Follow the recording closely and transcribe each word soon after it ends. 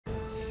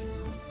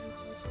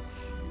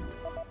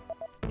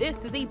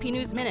This is AP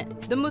News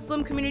Minute. The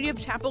Muslim community of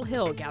Chapel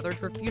Hill gathered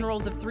for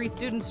funerals of 3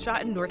 students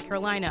shot in North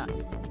Carolina.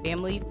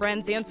 Family,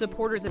 friends, and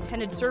supporters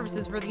attended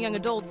services for the young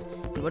adults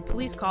in what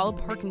police call a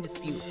parking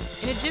dispute.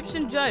 An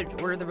Egyptian judge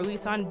ordered the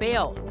release on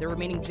bail of the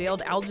remaining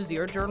jailed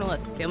Al-Jazeera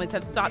journalists. Families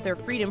have sought their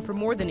freedom for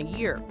more than a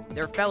year.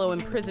 Their fellow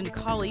imprisoned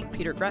colleague,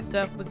 Peter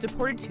Gresta, was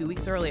deported 2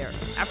 weeks earlier.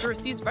 After a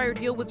ceasefire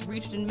deal was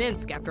reached in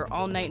Minsk after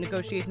all-night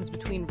negotiations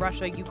between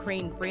Russia,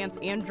 Ukraine, France,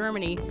 and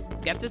Germany,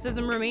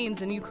 skepticism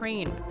remains in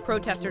Ukraine.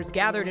 Protesters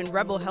gathered in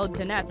rebel-held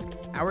Donetsk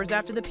hours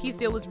after the peace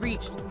deal was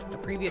reached. A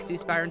previous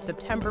ceasefire in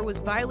September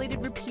was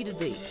violated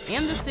repeatedly.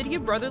 And the city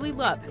of brotherly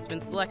love has been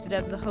selected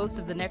as the host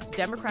of the next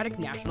Democratic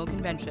National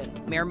Convention.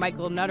 Mayor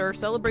Michael Nutter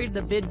celebrated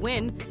the bid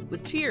win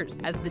with cheers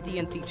as the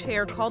DNC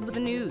chair called with the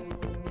news.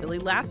 Philly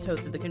last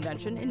hosted the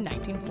convention in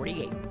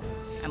 1948.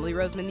 Emily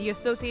Roseman, The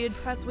Associated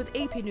Press with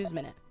AP News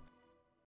Minute.